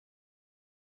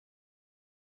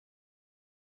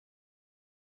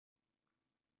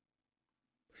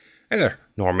Hi there,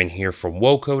 Norman here from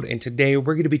WoCode, and today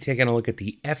we're going to be taking a look at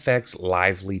the FX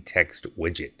Lively Text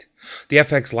widget. The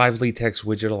FX Lively Text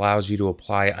widget allows you to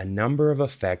apply a number of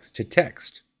effects to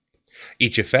text.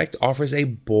 Each effect offers a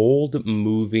bold,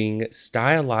 moving,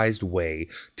 stylized way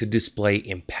to display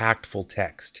impactful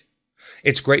text.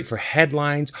 It's great for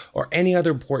headlines or any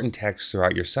other important text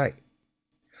throughout your site.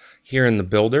 Here in the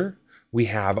builder, we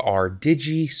have our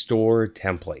Digistore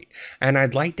template, and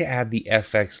I'd like to add the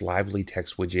FX Lively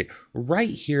Text widget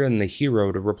right here in the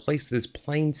hero to replace this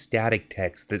plain static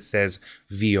text that says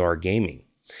VR Gaming,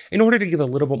 in order to give a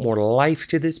little bit more life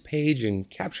to this page and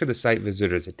capture the site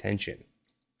visitor's attention.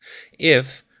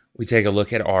 If we take a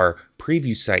look at our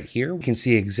preview site here, we can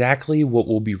see exactly what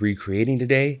we'll be recreating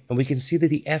today, and we can see that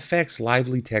the FX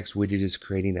Lively Text widget is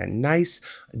creating that nice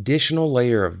additional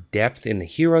layer of depth in the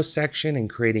hero section and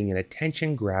creating an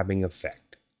attention-grabbing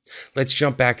effect. Let's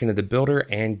jump back into the builder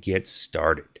and get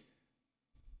started.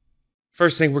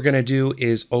 First thing we're going to do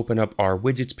is open up our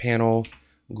widgets panel,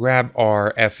 grab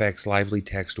our FX Lively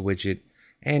Text widget,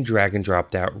 and drag and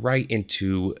drop that right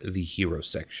into the hero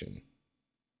section.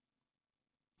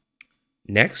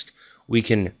 Next, we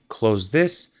can close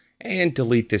this and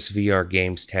delete this VR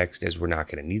Games text, as we're not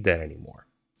going to need that anymore.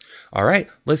 All right,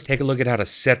 let's take a look at how to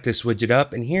set this widget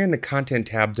up. And here in the Content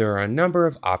tab, there are a number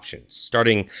of options,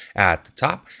 starting at the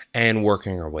top and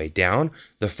working our way down.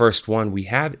 The first one we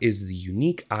have is the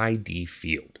Unique ID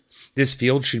field. This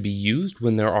field should be used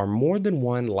when there are more than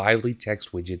one Lively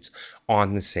Text widgets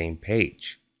on the same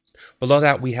page. Below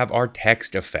that, we have our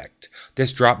text effect.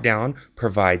 This drop-down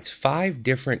provides 5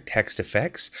 different text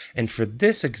effects, and for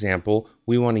this example,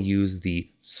 we want to use the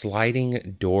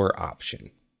sliding door option.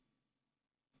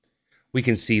 We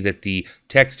can see that the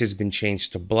text has been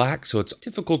changed to black, so it's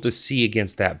difficult to see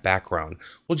against that background.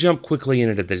 We'll jump quickly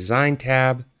into the Design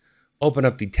tab, open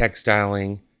up the text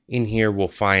styling. In here, we'll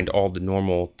find all the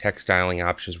normal text styling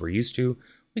options we're used to.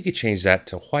 We could change that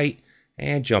to white,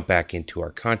 and jump back into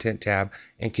our Content tab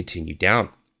and continue down.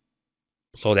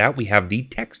 Below that, we have the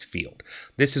text field.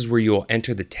 This is where you'll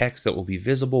enter the text that will be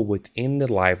visible within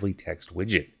the Lively Text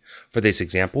widget. For this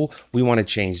example, we want to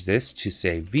change this to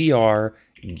say VR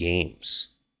Games.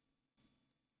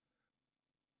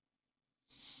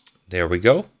 There we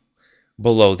go.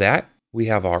 Below that, we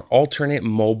have our alternate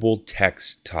mobile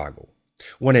text toggle.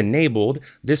 When enabled,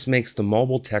 this makes the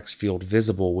mobile text field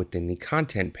visible within the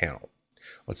Content panel.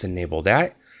 Let's enable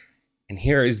that. And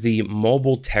here is the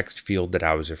mobile text field that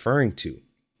I was referring to.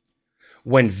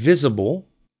 When visible,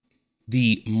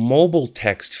 the mobile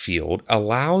text field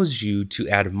allows you to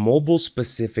add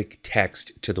mobile-specific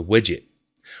text to the widget.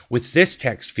 With this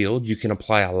text field, you can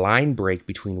apply a line break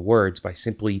between words by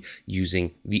simply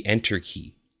using the Enter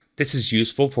key. This is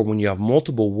useful for when you have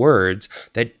multiple words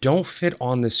that don't fit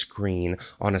on the screen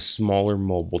on a smaller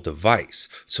mobile device.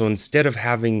 So instead of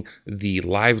having the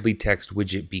Lively Text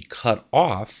widget be cut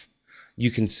off,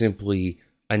 you can simply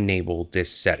enable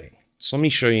this setting. So let me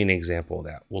show you an example of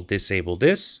that. We'll disable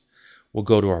this. We'll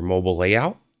go to our mobile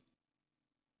layout.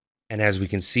 And as we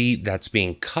can see, that's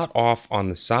being cut off on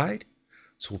the side.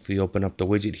 So if we open up the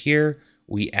widget here,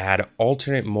 we add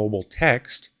alternate mobile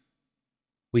text.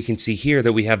 We can see here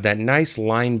that we have that nice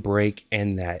line break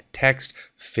and that text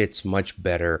fits much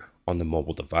better on the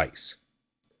mobile device.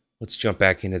 Let's jump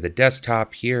back into the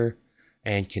desktop here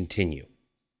and continue.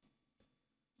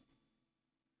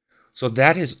 So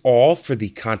that is all for the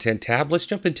Content tab. Let's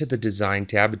jump into the Design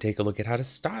tab and take a look at how to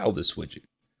style this widget.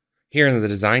 Here in the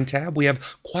Design tab, we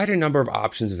have quite a number of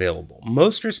options available.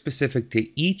 Most are specific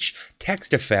to each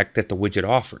text effect that the widget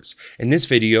offers. In this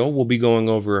video, we'll be going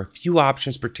over a few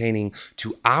options pertaining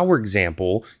to our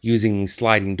example using the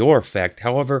sliding door effect.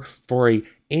 However, for an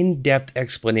in-depth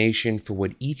explanation for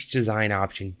what each design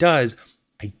option does,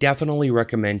 I definitely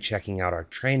recommend checking out our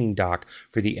training doc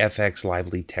for the FX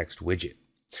Lively Text widget.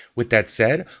 With that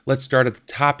said, let's start at the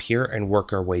top here and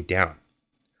work our way down.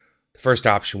 The first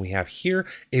option we have here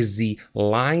is the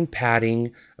line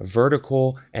padding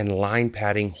vertical and line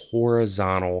padding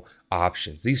horizontal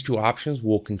options. These two options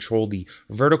will control the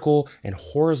vertical and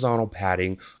horizontal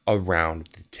padding around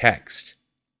the text.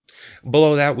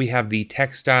 Below that, we have the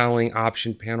text styling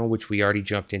option panel, which we already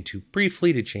jumped into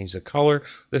briefly to change the color.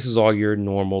 This is all your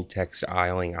normal text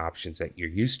styling options that you're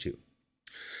used to.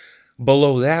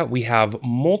 Below that, we have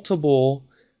multiple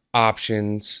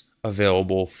options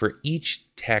available for each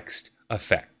text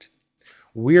effect.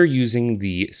 We're using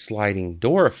the sliding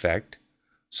door effect,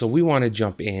 so we want to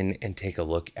jump in and take a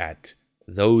look at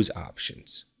those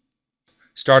options.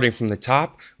 Starting from the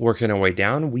top, working our way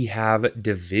down, we have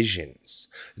divisions.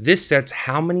 This sets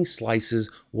how many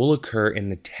slices will occur in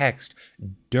the text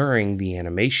during the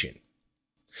animation.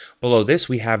 Below this,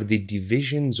 we have the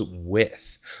division's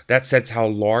width. That sets how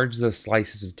large the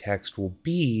slices of text will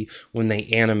be when they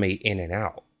animate in and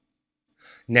out.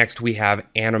 Next, we have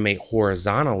animate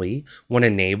horizontally. When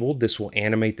enabled, this will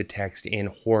animate the text in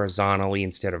horizontally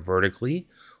instead of vertically.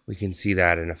 We can see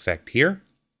that in effect here.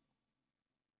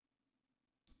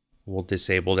 We'll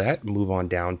disable that, move on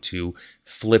down to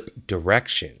flip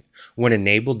direction. When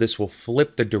enabled, this will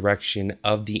flip the direction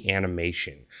of the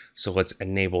animation. So let's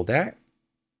enable that.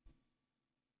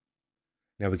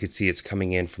 Now we can see it's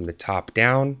coming in from the top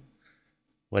down.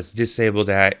 Let's disable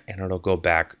that and it'll go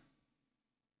back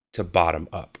to bottom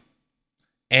up.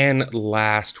 And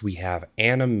last, we have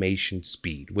animation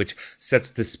speed, which sets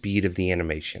the speed of the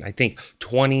animation. I think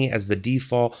 20 as the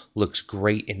default looks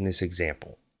great in this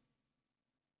example.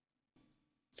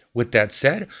 With that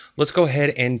said, let's go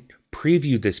ahead and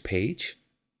preview this page.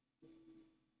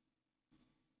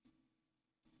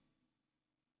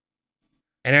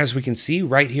 And as we can see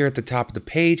right here at the top of the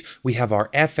page, we have our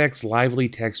FX Lively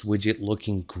Text widget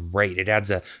looking great. It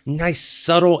adds a nice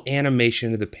subtle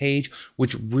animation to the page,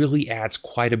 which really adds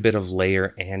quite a bit of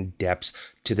layer and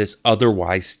depth to this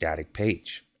otherwise static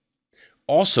page.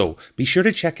 Also, be sure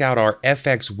to check out our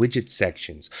FX widget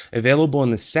sections, available in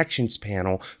the sections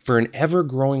panel for an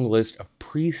ever-growing list of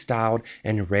pre-styled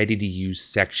and ready-to-use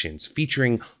sections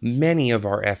featuring many of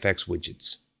our FX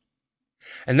widgets.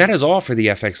 And that is all for the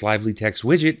FX Lively Text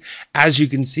widget. As you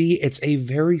can see, it's a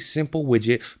very simple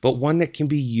widget, but one that can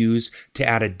be used to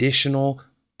add additional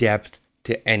depth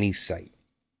to any site.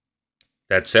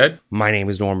 That said, my name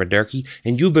is Norman Durkee,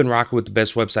 and you've been rocking with the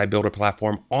best website builder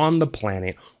platform on the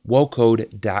planet,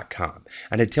 wocode.com.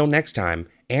 And until next time,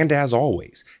 and as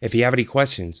always, if you have any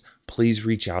questions, please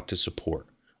reach out to support.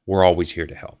 We're always here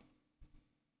to help.